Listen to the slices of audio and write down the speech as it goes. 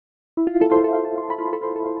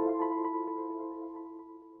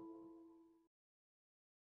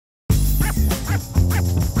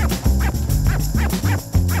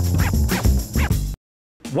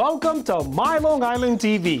Welcome to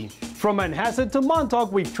MyLITV. From Manhasset to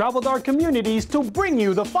Montauk, we've traveled our communities to bring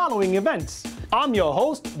you the following events. I'm your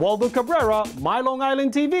host, Waldo Cabrera.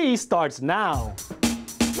 MyLITV starts now.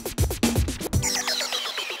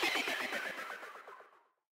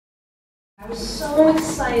 I was so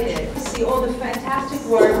excited to see all the fantastic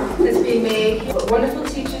work that's being made, what wonderful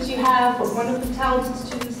teachers you have, what wonderful talented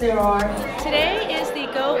students there are. Today is the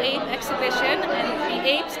Go APE exhibition, and the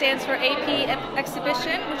APE stands for APE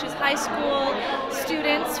exhibition, which is high school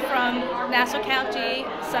students from Nassau County,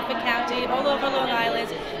 Suffolk County, all over Long Island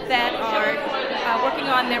that are working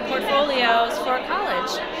on their portfolios for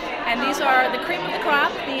college. And these are the cream of the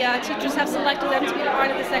crop. The teachers have selected them to be part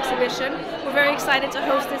of this exhibition. We're very excited to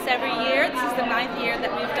host this every year. This is the 9th year that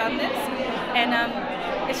we've done this. And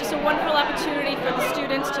it's just a wonderful opportunity for the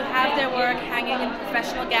students to have their work hanging in a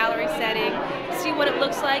professional gallery setting, see what it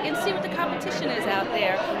looks like, and see what the competition is out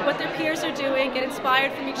there, what their peers are doing, get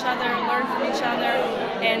inspired from each other, learn from each other,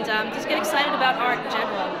 and just get excited about art in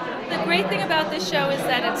general. The great thing about this show is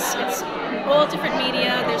that it's all different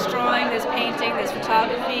media. There's drawing, there's painting, there's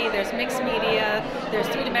photography, there's mixed media, there's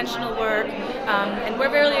three-dimensional work, and we're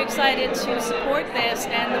really excited to support this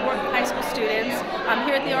and the work of high school students.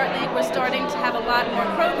 Here at the Art League, we're starting to have a lot more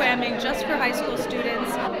programming just for high school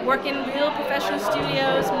students, work in real professional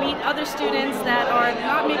studios, meet other students that are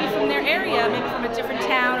not maybe from their area, maybe from a different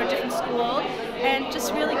town or different school, and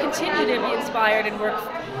just really continue to be inspired and work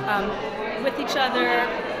with each other,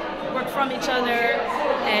 work from each other,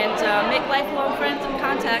 and make lifelong friends and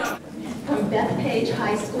contacts. From Bethpage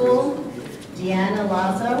High School, Deanna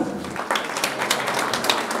Lazo.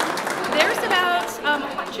 There's about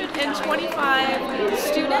 125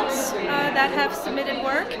 students that have submitted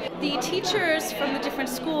work. The teachers from the different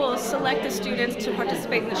schools select the students to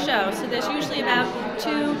participate in the show, so there's usually about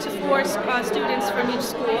 2 to 4 students from each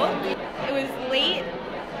school. It was late,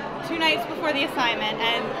 2 nights before the assignment,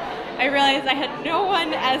 and I realized I had no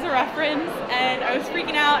one as a reference, and I was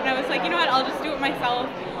freaking out, and I was like, you know what, I'll just do it myself.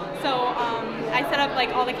 So I set up like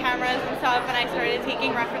all the cameras and stuff, and I started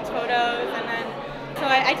taking reference photos, and then so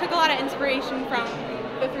I took a lot of inspiration from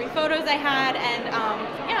the 3 photos I had, and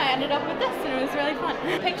yeah, I ended up with this, and it was really fun.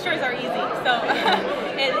 Pictures are easy, so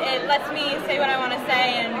it lets me say what I want to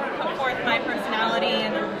say and put forth my personality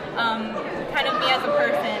and kind of me as a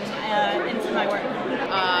person into my work.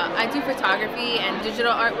 I do photography and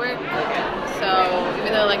digital artwork, so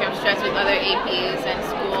even though like I'm stressed with other APs and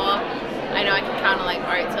school, I know I can count on like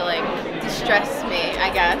art to like distress me, I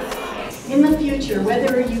guess. In the future,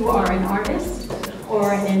 whether you are an artist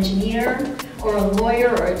or an engineer or a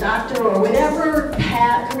lawyer or a doctor or whatever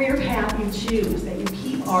career path you choose, that you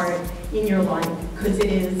keep art in your life, because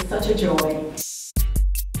it is such a joy.